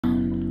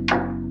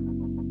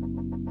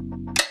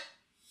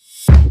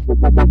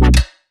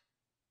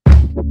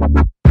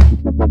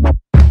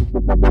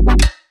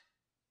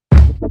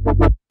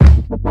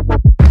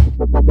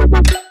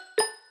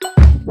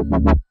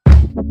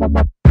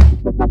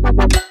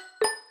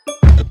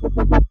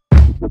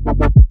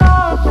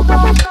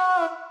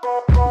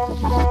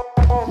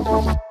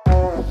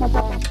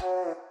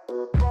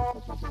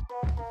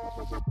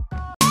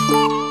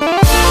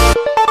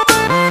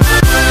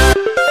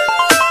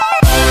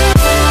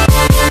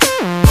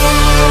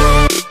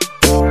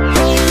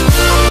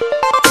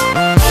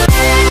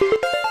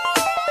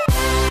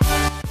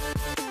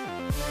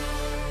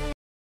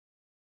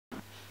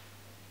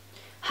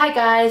Hi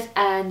guys,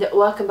 and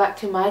welcome back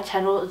to my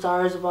channel,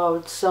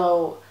 Zarasworld.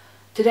 So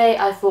today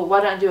I thought,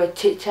 why don't I do a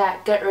chit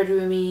chat, get ready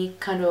with me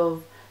kind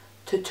of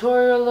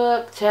tutorial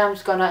look. Today I'm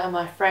just going out with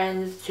my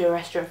friends to a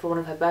restaurant for one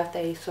of her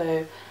birthdays,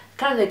 so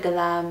kind of the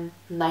glam,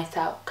 nice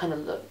out kind of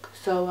look.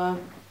 So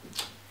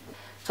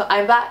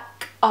I'm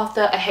back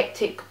after a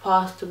hectic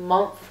past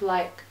month.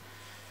 Like,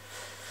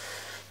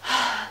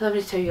 let me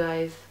just tell you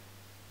guys,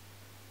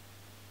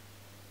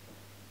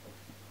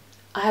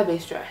 I have been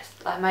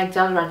stressed. Like, my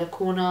exams around the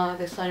corner,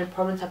 there's so many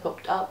problems have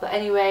popped up. But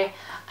anyway,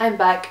 I'm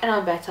back and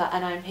I'm better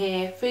and I'm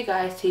here for you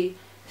guys to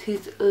see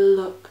this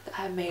look that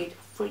I made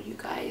for you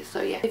guys.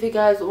 So yeah, if you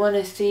guys want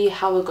to see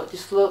how I got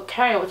this look,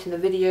 carry on watching the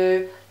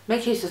video.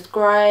 Make sure you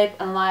subscribe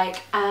and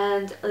like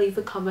and leave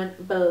a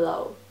comment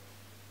below.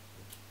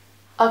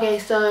 Okay,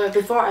 so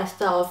before I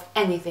start off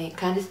anything,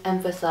 can I just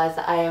emphasize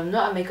that I am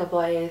not a makeup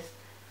artist.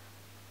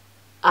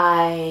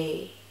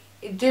 I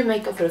do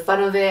makeup for the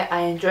fun of it.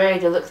 I enjoy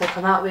the looks I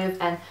come out with,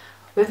 and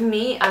with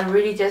me, I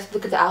really just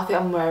look at the outfit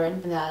I'm wearing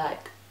and then I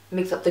like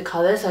mix up the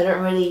colours. So I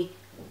don't really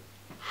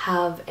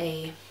have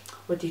a,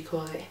 what do you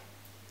call it?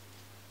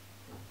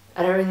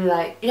 I don't really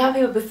like, you know how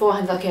people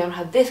beforehand like, okay, I'm gonna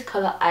have this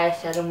colour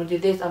eyeshadow, I'm gonna do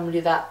this, I'm gonna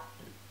do that.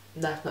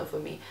 That's not for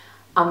me.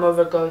 I'm more of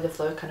a go with the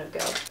flow kind of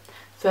girl.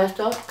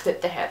 First off,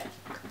 clip the hair.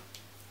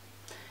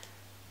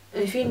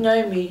 And if you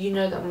know me, you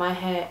know that my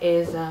hair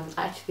is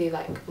actually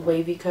like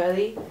wavy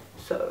curly.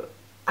 So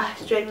I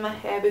straighten my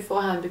hair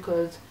beforehand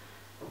because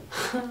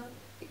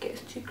it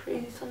gets too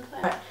crazy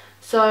sometimes. Right,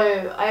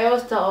 so I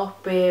always start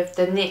off with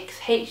the NYX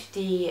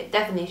HD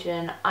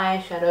Definition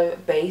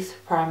Eyeshadow Base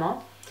Primer.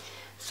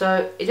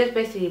 So it just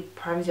basically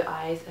primes your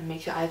eyes and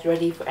makes your eyes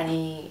ready for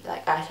any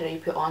like eyeshadow you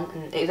put on,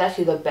 and it's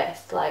actually the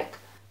best. Like,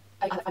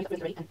 I got this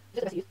ready and this is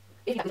the best to use.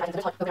 If you have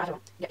this eyeshadow,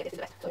 yeah, this is the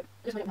best. So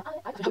just want my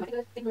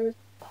eyes.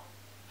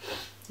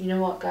 You know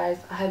what, guys?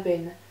 I have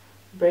been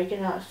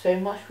breaking out so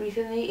much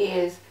recently. It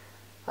is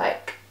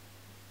like,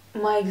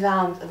 my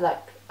exams are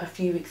like a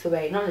few weeks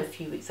away. Not a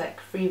few weeks,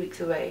 like 3 weeks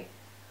away.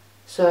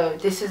 So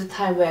this is a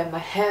time where my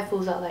hair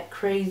falls out like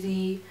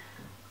crazy.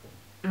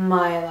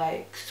 My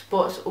like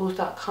spots all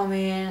start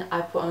coming.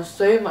 I put on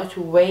so much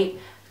weight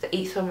because I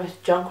eat so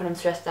much junk when I'm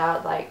stressed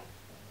out. Like,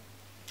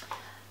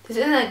 this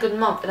isn't a good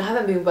month and I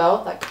haven't been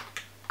well. Like,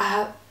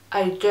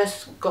 I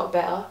just got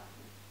better,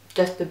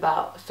 just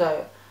about.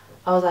 So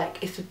I was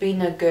like, it's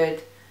been a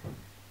good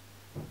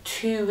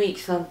 2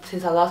 weeks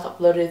since I last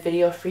uploaded a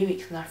video. 3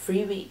 weeks now,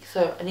 3 weeks.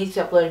 So I need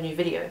to upload a new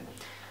video.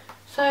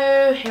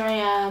 So here I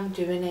am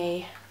doing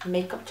a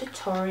makeup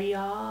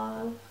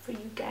tutorial for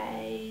you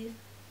guys.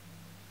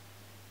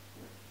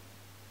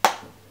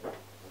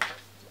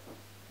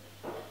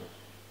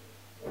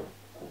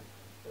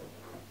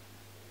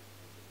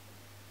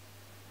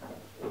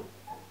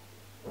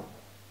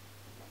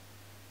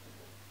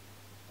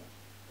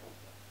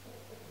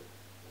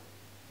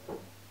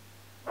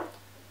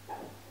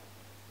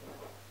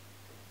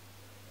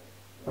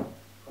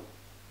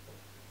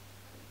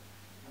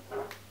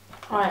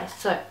 Alright,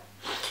 so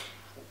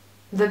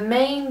the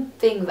main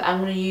thing that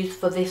I'm going to use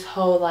for this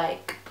whole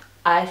like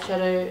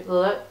eyeshadow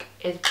look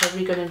is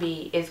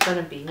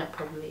not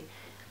probably,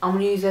 I'm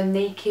going to use a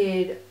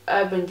Naked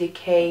Urban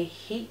Decay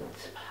Heat.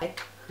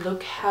 Like,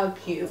 look how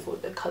beautiful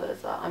the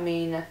colours are. I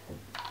mean,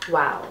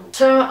 wow.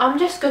 So I'm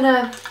just going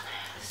to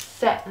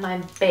set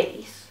my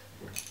base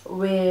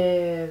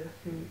with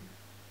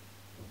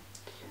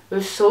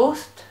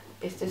Sourced.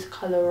 It's this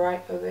colour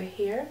right over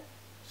here.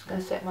 Just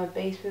going to set my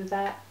base with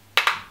that.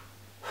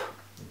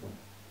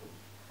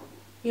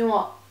 You know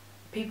what,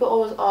 people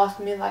always ask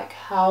me like,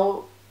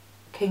 how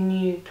can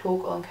you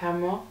talk on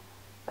camera,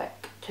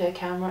 like to the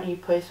camera, and you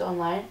post it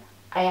online?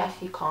 I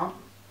actually can't.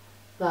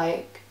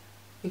 Like,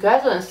 you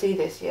guys don't see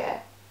this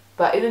yet,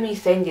 but even me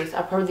saying this,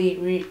 I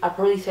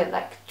probably said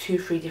like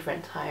 2-3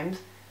 different times,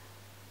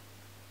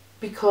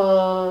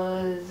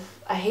 because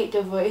I hate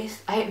the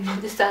voice. I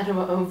hate the sound of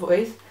my own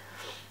voice.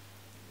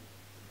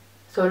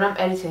 So when I'm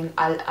editing,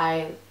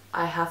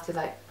 I have to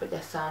like put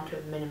the sound to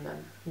a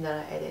minimum and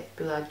then I edit,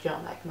 because I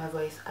don't like my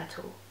voice at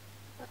all.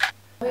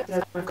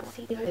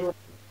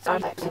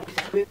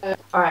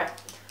 Alright,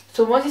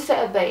 so once you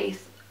set a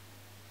base,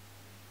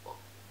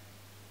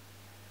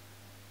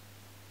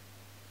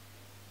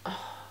 do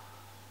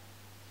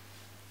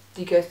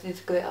you guys see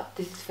this glitter?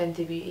 This is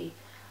Fenty Beauty.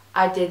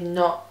 I did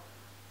not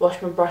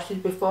wash my brushes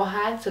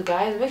beforehand, so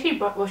guys, make sure you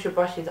wash your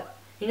brushes.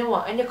 You know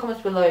what, in the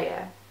comments below,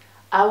 yeah,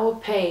 I will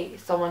pay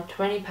someone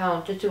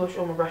 £20 just to wash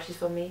all my brushes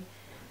for me,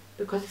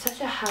 because it's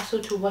such a hassle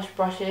to wash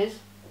brushes.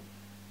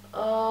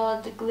 Oh,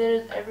 the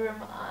glitter's everywhere in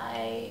my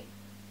eye.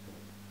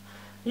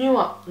 You know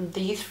what?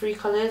 These three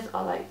colours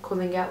are like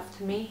calling out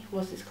to me.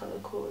 What's this colour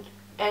called?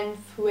 En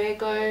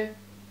Fuego,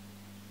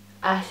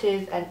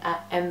 Ashes and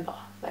Ember.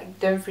 Like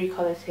them three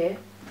colours here.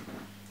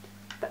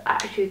 But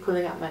actually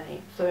calling out my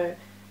name. So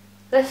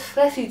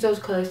let's use those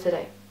colours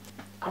today.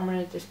 I'm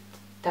gonna just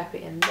tap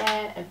it in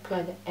there and put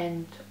at the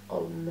end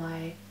of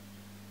my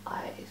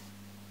eyes.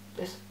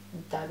 Just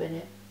dab in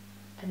it.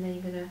 And then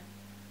you're gonna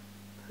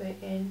put it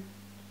in.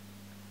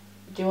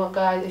 Do you know what,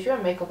 guys? If you're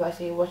a makeup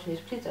artist and you're watching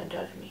this, please don't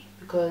judge me,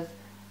 because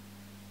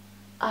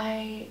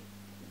I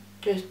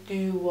just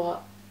do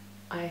what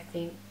I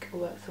think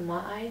works for my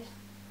eyes.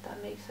 If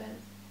that makes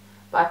sense.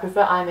 But I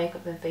prefer eye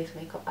makeup than face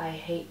makeup. I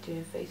hate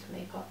doing face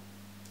makeup.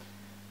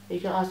 You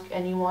can ask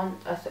anyone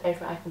as to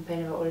everything I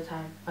complain about all the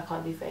time. I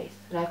can't do face,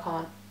 and I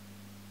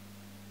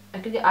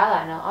can do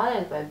eyeliner.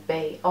 Eyeliner is my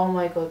bae. Oh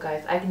my god,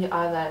 guys, I can do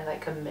eyeliner in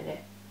like a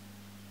minute.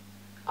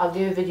 I'll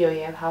do a video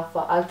here of how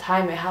far, I'll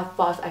time it how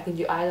fast I can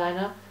do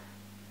eyeliner.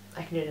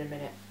 I can do it in a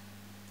minute.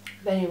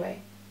 But anyway.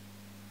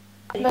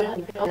 You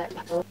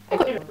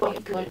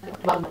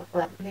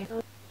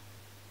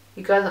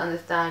guys don't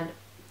understand.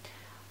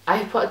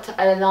 I put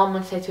an alarm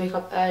on today to wake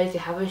up early to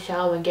have a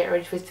shower and get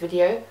ready for this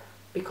video,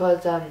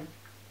 because I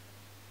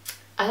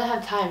don't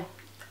have time.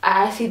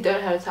 I actually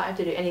don't have time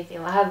to do anything.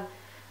 I have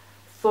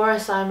 4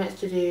 assignments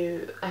to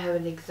do. I have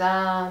an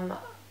exam.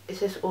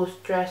 It's just all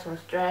stress on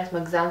stress.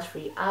 My exam's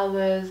 3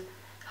 hours.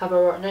 Have I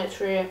wrote notes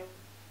for it?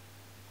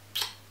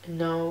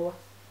 No.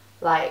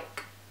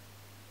 Like,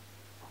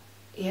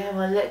 yeah,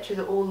 my lectures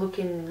are all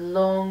looking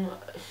long.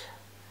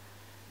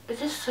 It's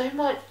just so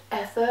much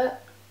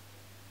effort,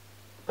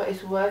 but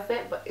it's worth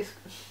it. But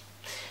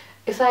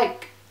it's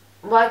like,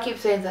 what I keep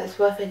saying is that it's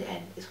worth it in the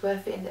end. It's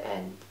worth it in the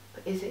end.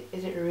 But is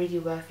it really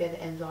worth it at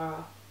the end,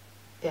 Zara?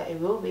 Yeah, it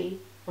will be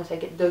once I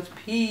get those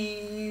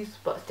P's.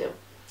 But still.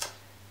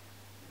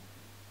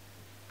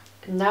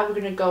 Now we're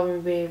gonna go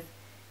in with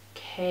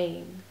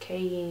K.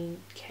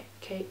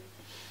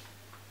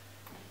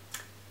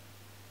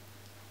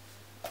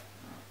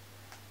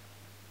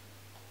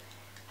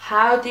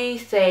 How do you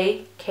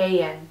say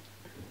KN?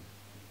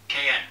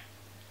 KN.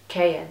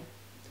 CAYENNE.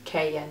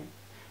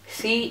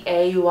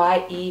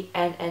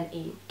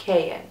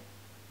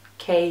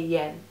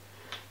 KN.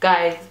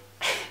 Guys,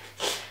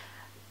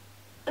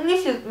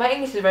 my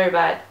English is very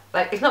bad.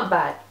 Like, it's not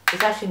bad.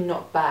 It's actually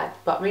not bad.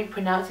 But me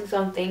pronouncing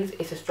some things,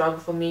 it's a struggle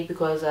for me,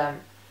 because I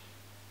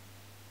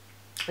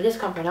just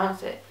can't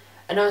pronounce it.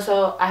 And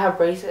also, I have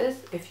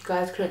braces. If you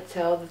guys couldn't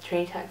tell, the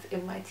train tracks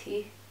in my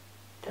teeth,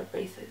 they're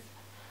braces.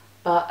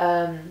 But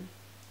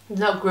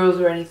not grills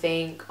or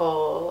anything,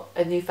 or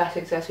a new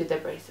fashion accessory, they're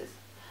braces.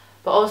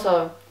 But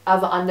also, I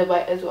have an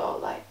underbite as well.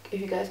 Like, if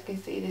you guys can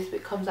see, this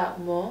bit comes out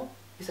more.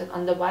 It's an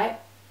underbite.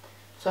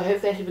 So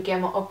hopefully I should begin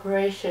my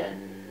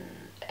operation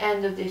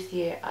end of this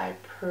year. I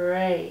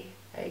pray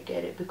I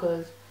get it,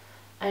 because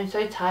I'm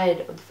so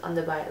tired of this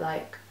underbite.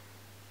 Like,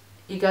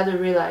 you gotta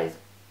realize,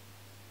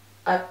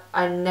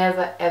 I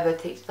never ever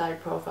take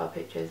side profile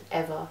pictures,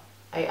 ever.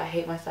 I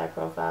hate my side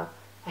profile.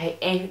 I hate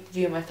anything to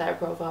do with my side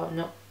profile.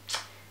 No,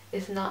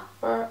 it's not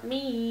for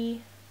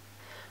me.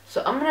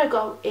 So I'm gonna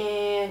go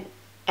in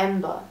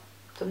Ember.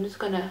 So I'm just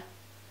gonna,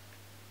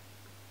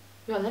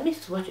 let me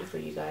swatch it for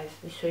you guys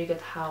and show you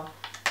guys how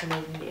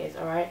amazing it is.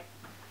 Alright,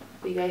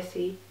 you guys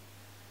see?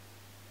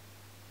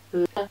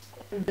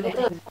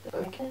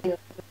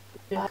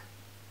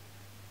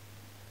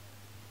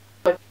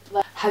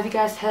 Have you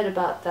guys heard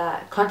about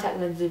that contact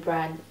lens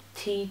brand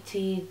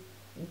TTDI,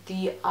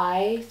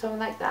 something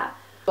like that?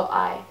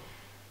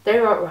 They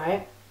wrote,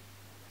 right,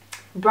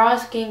 brown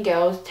skin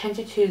girls tend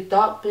to choose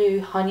dark blue,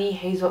 honey,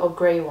 hazel or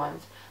grey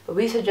ones, but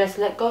we suggest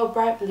let go of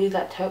bright blues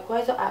like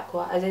turquoise or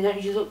aqua, as they don't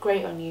usually look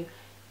great on you.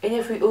 Even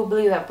if we all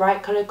believe that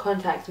bright coloured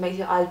contacts makes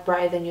your eyes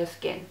brighter than your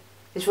skin.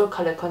 It's real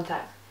coloured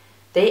contacts.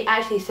 They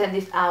actually sent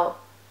this out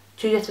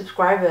to their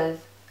subscribers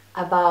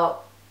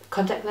about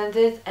contact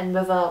lenses and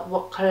whether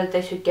what colour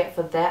they should get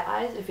for their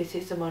eyes, if it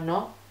suits them or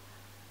not.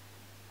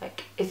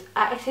 Like, it's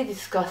actually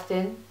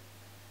disgusting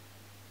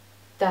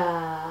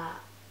that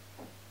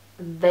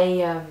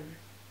they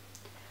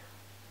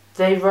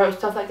wrote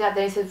stuff like that.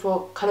 They said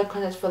for colour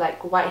contacts for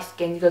like white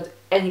skin, because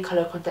any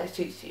colour contact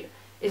suits you.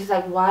 It's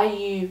like, why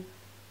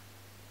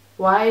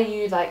are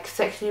you like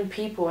sectioning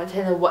people and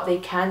telling them what they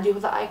can do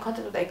with the eye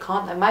contact, what they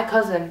can't? Like, my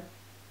cousin,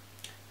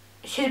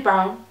 she's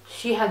brown,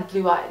 she has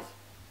blue eyes,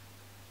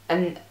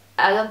 and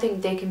I don't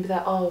think they can be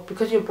like, oh,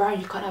 because you're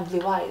brown you can't have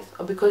blue eyes,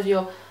 or because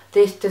you're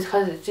this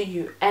colour doesn't suit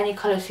you. Any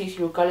colour suits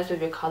you regardless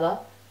of your colour.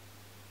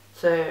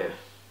 So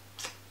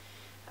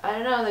I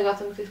don't know, they got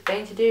something to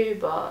explain to do,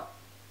 but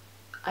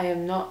I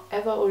am not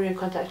ever ordering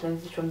contact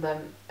lenses from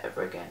them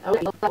ever again.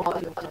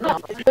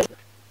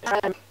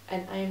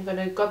 And I am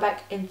gonna go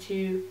back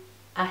into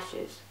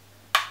Ashes,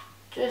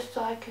 just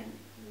so I can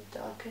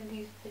darken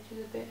these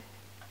edges a bit.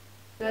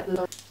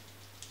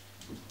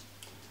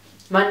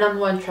 My number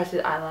one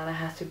trusted eyeliner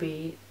has to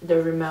be the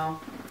Rimmel.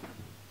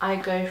 I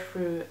go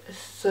through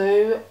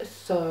so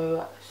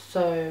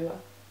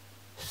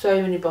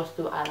many bottles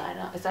of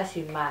eyeliner. It's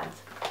actually mad.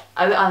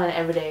 I wear eyeliner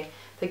every day.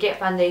 To get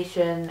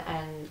foundation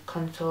and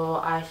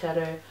contour,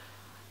 eyeshadow.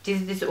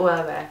 This is all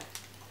I wear.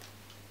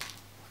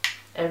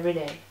 Every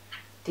day.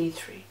 These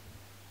three.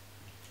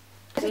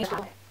 So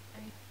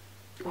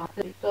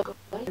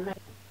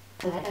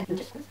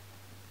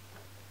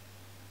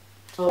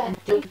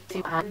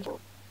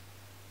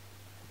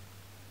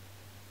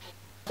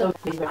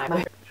please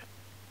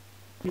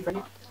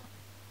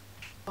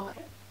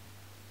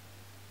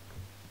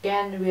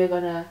again we are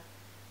gonna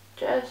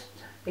just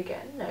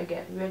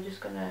we're just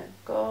gonna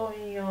go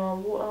in your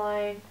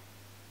waterline.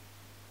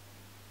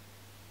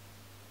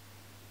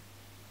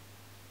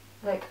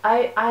 Like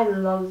I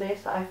love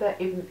this. I feel like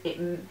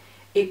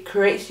it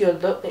creates your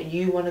look that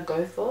you want to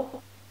go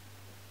for.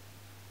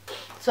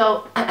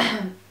 So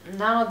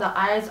now the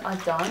eyes are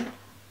done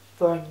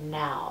for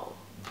now.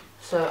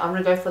 So I'm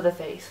gonna go for the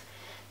face.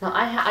 Now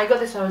I got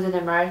this when I was in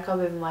America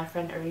with my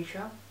friend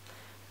Arisha.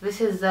 This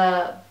is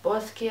the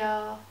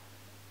Boscia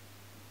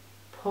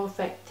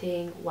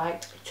Porefecting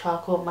White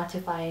Charcoal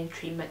Mattifying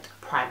Treatment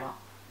Primer.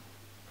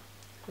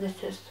 Let's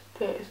just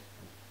put it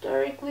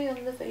directly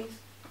on the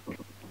face.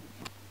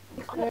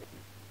 What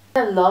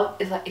I love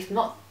is that it's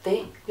not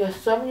thick. There's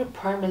so many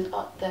primers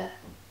out there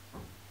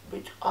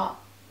which are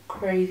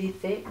crazy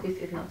thick. This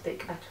is not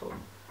thick at all.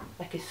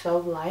 Like, it's so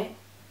light.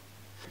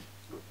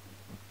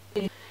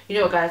 You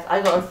know what, guys,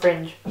 I got a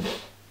fringe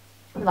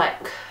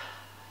like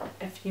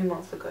a few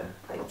months ago,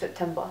 like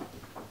September,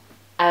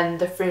 and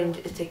the fringe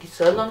is taking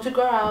so long to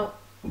grow out.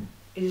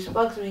 It just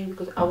bugs me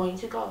because I want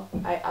it to go.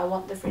 I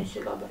want the fringe to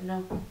go, but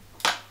no.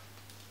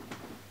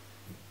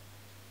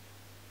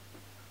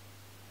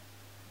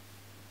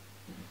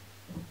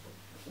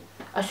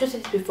 I should have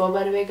said this before,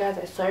 by the way, guys.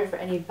 I'm sorry for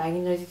any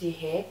banging noises you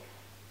hear.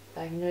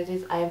 Banging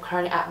noises. I am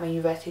currently at my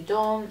university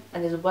dorm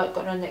and there's work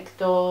going on next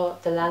door.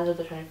 The landlords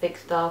are trying to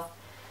fix stuff.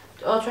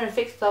 They're all trying to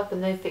fix stuff,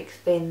 and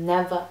they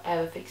never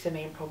ever fix the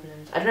main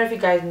problems. I don't know if you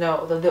guys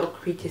know the little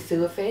creature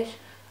silverfish.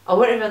 I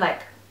won't even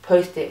like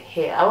post it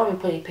here. I won't be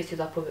putting pictures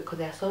up of it because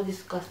they're so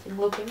disgusting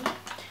looking.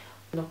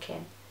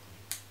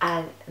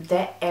 And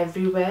they're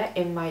everywhere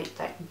in my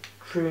like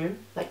room.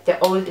 Like,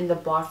 they're always in the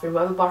bathroom.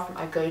 Whatever bathroom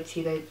I go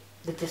to,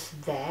 they're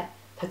just there.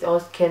 I have to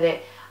always kill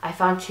it. I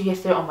found two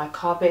yesterday on my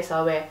carpet, so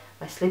I wear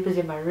my slippers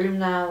in my room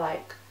now.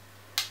 Like,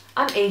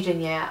 I'm Asian,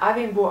 yeah. I've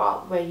been brought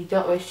up where you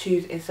don't wear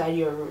shoes inside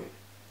your room.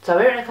 So I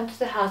wear it when I come to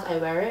the house, I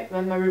wear it.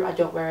 When in my room, I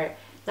don't wear it.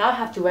 Now I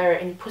have to wear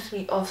it, and it puts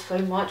me off so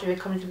much when I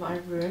come into my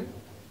own room.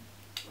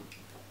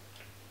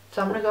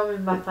 So I'm going to go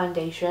with my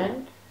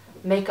foundation.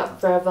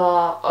 Makeup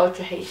Forever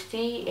Ultra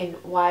HD in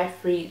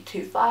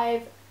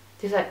Y325.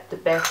 This is like the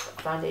best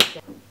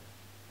foundation.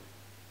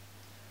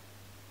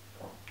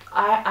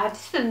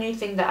 This is a new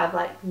thing that I've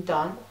like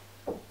done,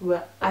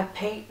 where I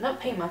not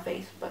paint my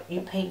face, but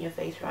you paint your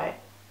face, right?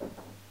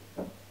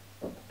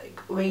 Like,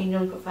 where you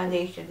normally put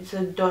foundation,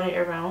 so dot it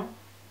around.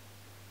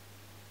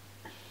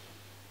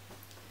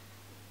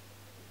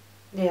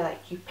 Yeah,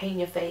 like you paint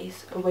your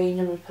face where you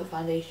normally put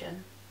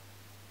foundation.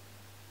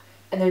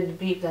 And then the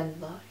beauty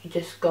blender, you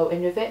just go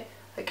in with it.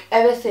 Like,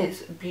 ever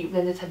since beauty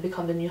blenders have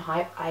become the new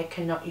hype, I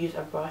cannot use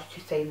a brush to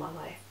save my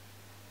life.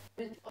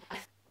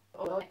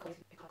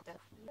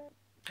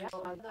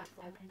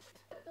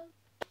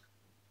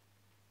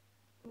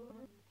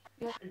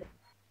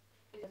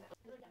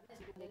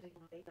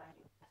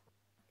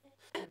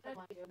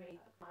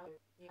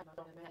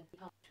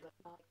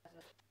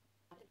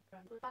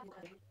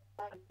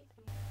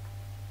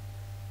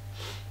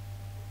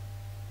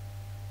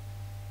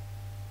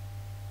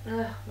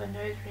 Ugh, my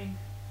nose ring.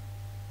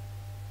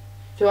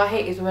 So what I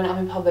hate is when I'm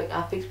in public and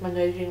I fix my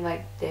nose ring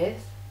like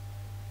this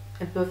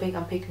and people think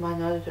I'm picking my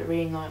nose, but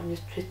really not. I'm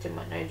just twisting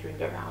my nose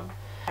ring around.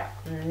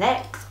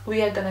 Next,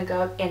 we are gonna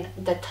go in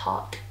the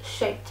Tarte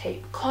Shape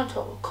Tape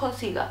Contour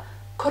Concealer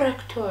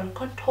Corrector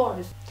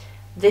Contours.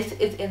 This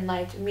is in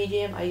light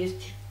medium. I used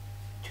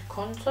to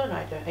contour. No,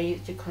 I don't. I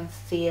used to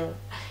conceal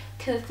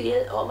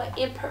all my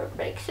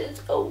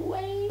imperfections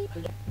away.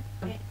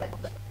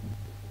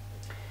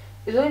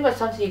 It's only about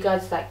something you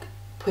guys like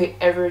put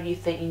everywhere you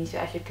think you need to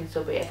actually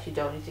conceal, but you actually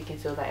don't need to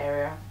conceal that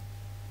area.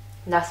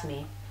 And that's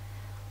me.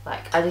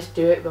 Like, I just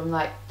do it, but I'm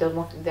like, there's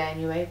nothing there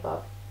anyway,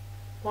 but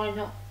why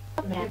not?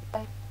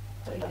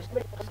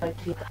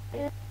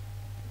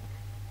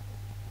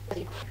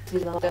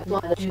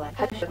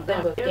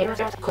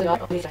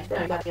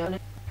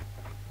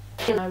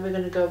 Now we're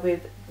gonna go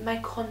with my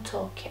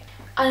contour kit.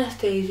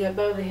 Anastasia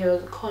Beverly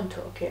Hills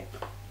contour kit.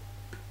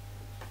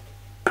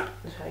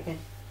 Let's try again.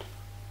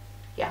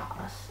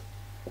 Yes.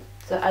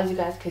 So as you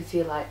guys can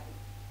see, like,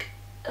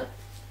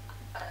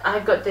 I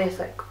got this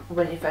like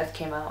when it first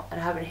came out and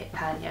I haven't hit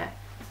pan yet.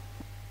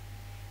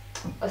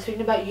 I was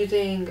thinking about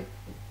using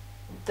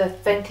the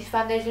Fenty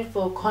foundation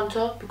for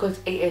contour because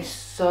it is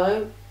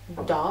so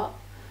dark.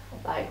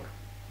 Like,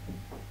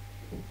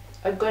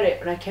 I got it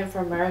when I came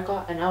from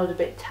America and I was a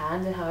bit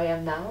tan than how I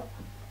am now.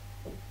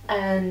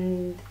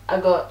 and I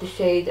got the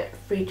shade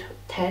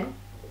 310,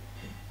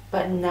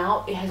 but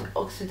now it has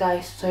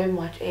oxidized so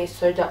much. It is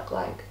so dark.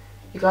 Like,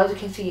 you guys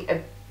can see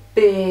a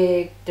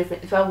big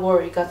difference. If I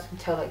wore it, you guys can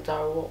tell, like,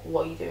 Zara,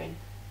 what are you doing?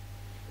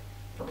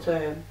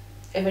 So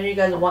if any of you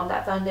guys want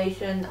that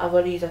foundation, I've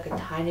already used like a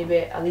tiny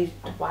bit. I used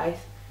it twice.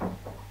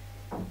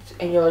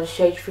 And you're the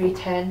shade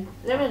 310.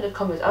 Let me know in the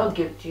comments. I'll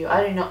give it to you.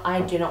 I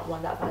do not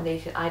want that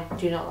foundation. I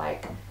do not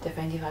like the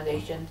Fenty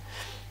foundation.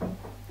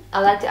 I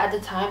liked it at the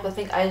time, but I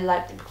think I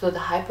liked it because of the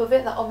hype of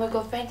it. Like, oh my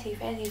god, Fenty,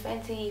 Fenty,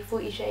 Fenty,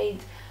 40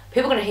 shades.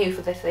 People are gonna hate me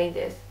for saying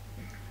this,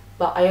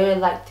 but I really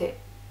liked it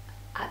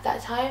at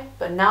that time.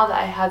 But now that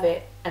I have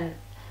it and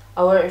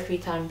I wore it a few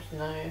times,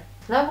 no.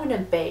 Now I'm gonna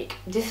bake.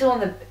 This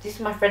is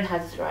my friend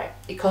has this, right?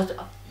 It cost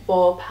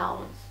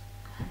 £4.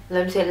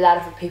 Let me say it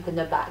louder for people in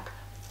the back.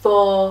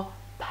 £4.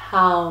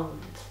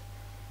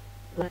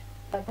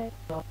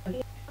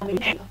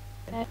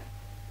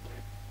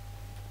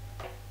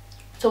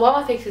 So while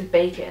my face is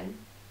baking,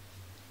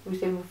 we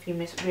save a few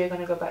minutes. We're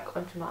gonna go back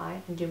onto my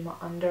eye and do my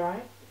under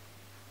eye.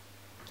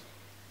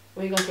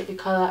 We're gonna take the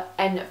colour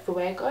En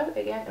Fuego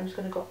again. I'm just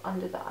gonna go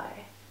under the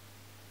eye.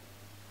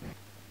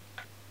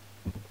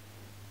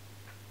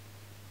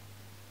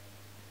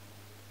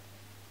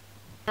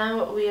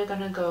 Now we are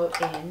gonna go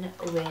in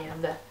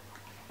with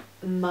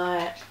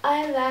my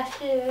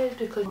eyelashes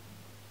because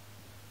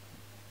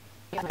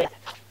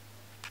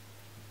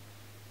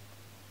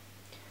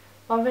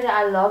one thing that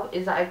I love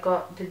is that I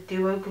got the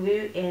duo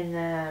glue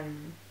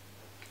in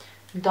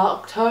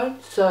dark tone,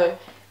 so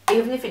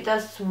even if it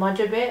does smudge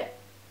a bit,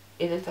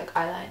 it looks like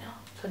eyeliner,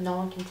 so no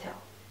one can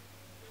tell.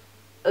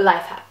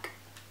 Life hack.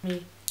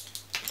 Me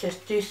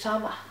just do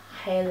some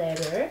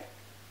highlighter.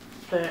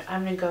 So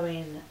I'm gonna go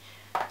in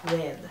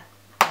with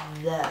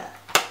the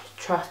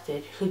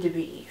trusted Huda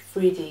Beauty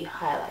 3D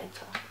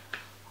highlighter.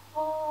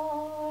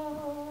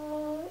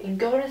 Oh, in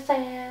golden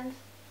sands.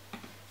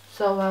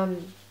 So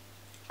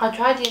I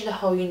tried doing the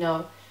whole, you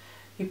know,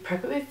 you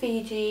prep it with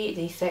Fiji,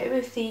 then you set it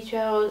with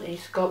seashells, and you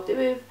sculpt it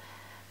with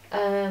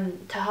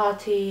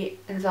Tahiti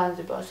and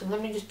Zanzibar. So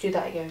let me just do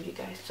that again with you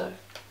guys. So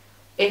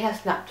in her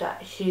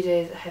Snapchat, she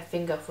uses her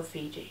finger for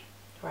Fiji,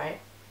 right?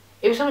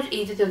 It was so much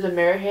easier to do the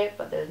mirror here,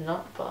 but there's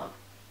not. But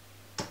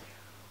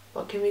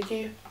what can we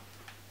do?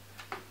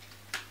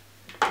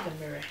 Put the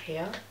mirror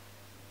here.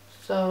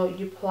 So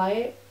you apply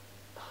it.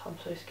 Oh, I'm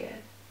so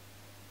scared.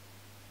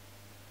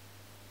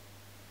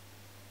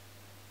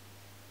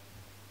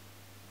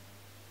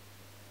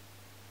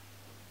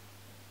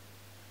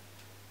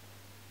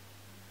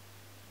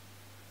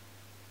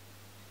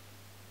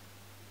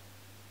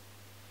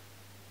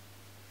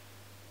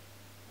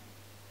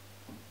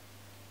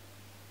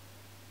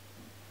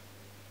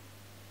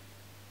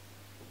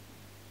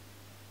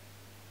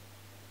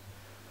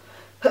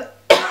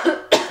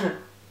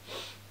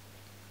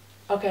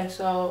 Okay,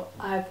 so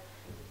I've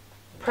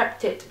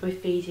prepped it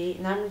with Fiji.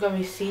 Now I'm going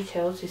with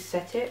seashells to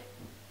set it.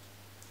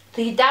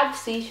 So you dab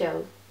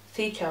seashells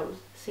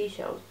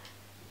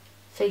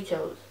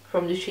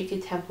from the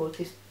treated temple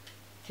to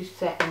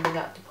set and bring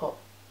out the pop.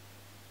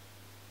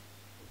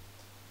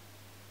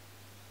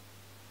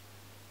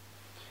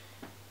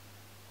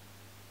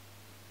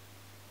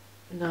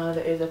 No,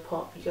 there is a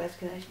pop. You guys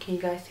can you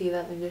guys see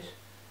that? Let me just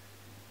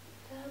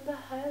dab the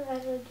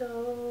highlighter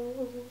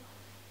dough.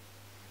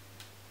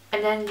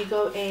 And then you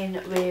go in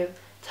with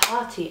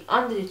Tahiti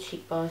under the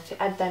cheekbones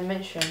to add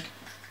dimension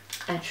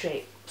and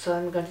shape. So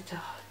I'm going to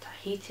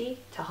Tahiti.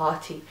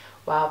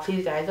 Wow,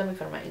 please guys, don't make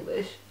fun of my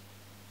English.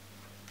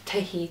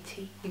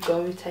 Tahiti. You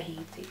go with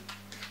Tahiti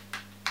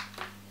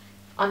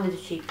under the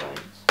cheekbones.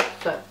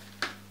 So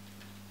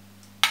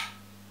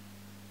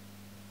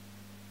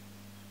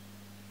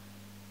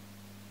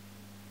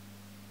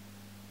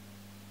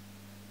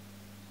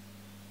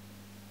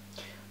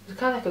it's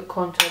kind of like a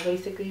contour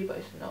basically, but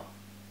it's not.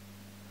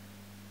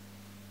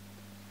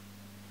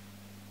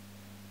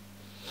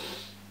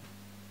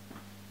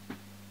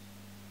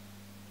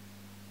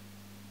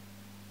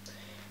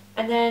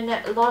 And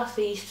then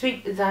lastly,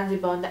 sweep the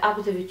Zanzibar on the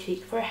apples of your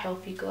cheek for a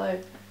healthy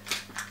glow.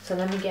 So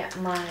let me get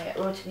my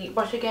Raw Technique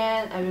brush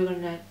again, and we're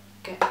gonna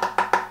get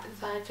the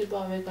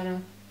Zanzibar. We're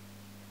gonna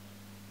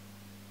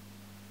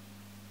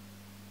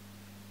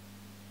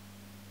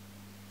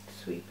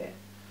sweep it.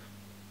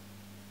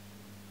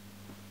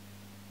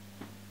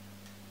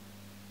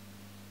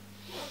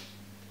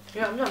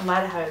 Yeah, I'm not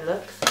mad at how it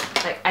looks.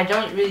 Like, I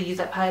don't really use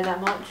that palette that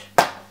much,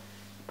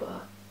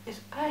 but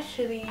it's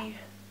actually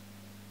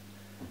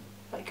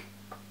like.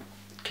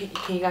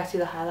 Can you guys see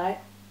the highlight?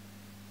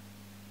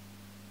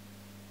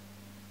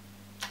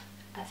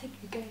 I think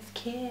you guys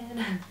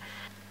can.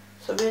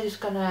 So we're just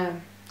gonna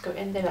go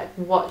in there, like,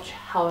 watch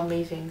how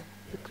amazing.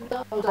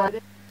 But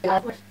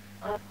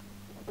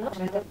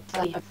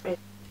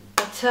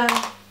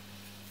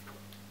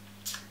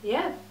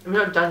yeah, we're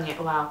not done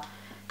yet. Wow,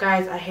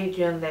 guys, I hate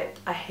doing lip.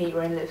 I hate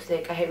wearing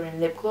lipstick. I hate wearing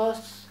lip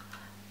gloss.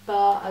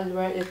 But I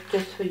wear it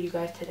just for you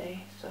guys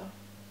today. So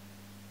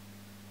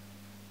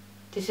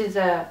this is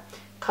a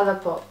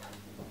Colourpop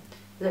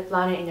lip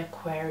liner in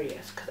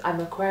Aquarius, because I'm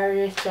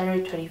Aquarius,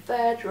 January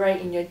 23rd, right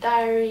in your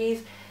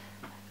diaries.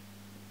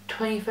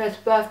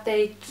 21st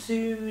birthday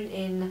soon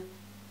in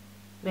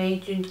May,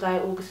 June, July,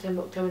 August,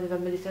 September, October,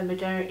 November, December,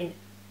 January,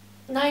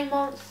 in 9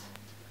 months.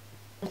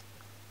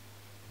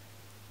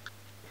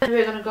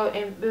 We're gonna go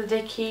in with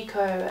the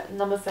KIKO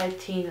number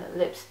 13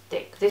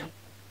 lipstick. This,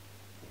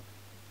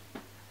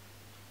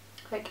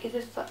 like, it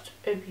is such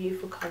a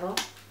beautiful colour.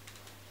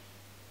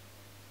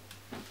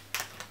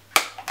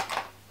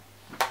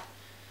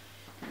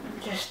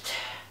 Just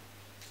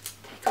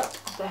take up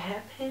the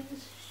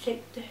hairpins,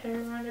 shake the hair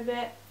around a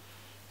bit.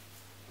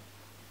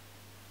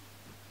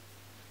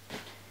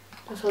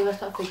 Also,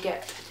 let's not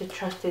forget the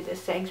trusted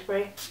setting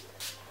spray.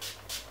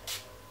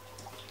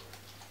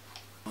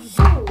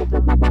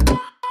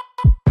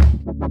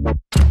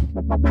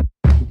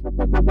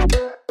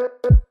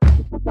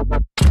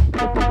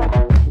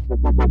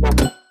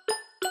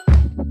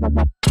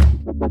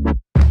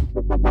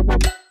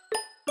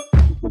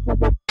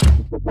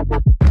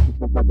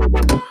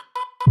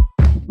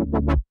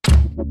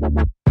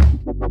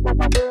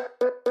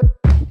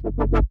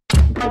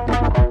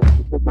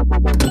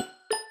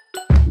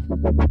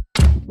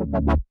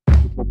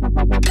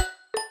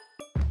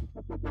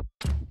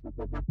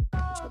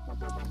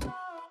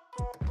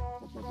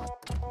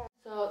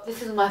 So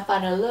this is my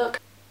final look.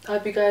 I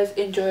hope you guys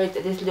enjoyed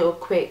this little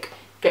quick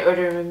get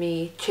ready with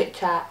me chit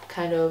chat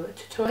kind of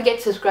tutorial. Don't forget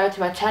to subscribe to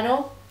my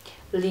channel,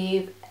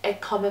 leave a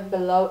comment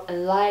below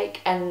and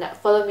like, and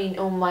follow me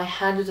on my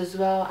handles as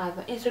well. I have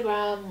my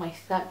Instagram, my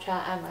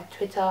Snapchat and my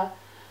Twitter.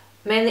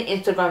 Mainly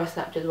Instagram and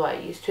Snapchat is what I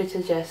use.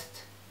 Twitter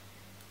just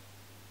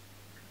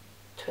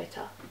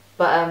Twitter.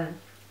 But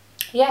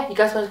yeah, you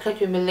guys want to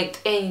connect with me on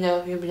LinkedIn, you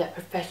know, you'll be that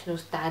professional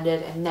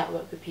standard and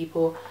network with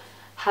people.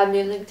 Have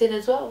me on LinkedIn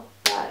as well.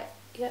 But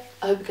yeah,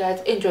 I hope you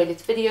guys enjoyed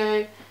this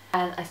video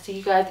and I see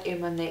you guys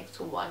in my next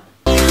one.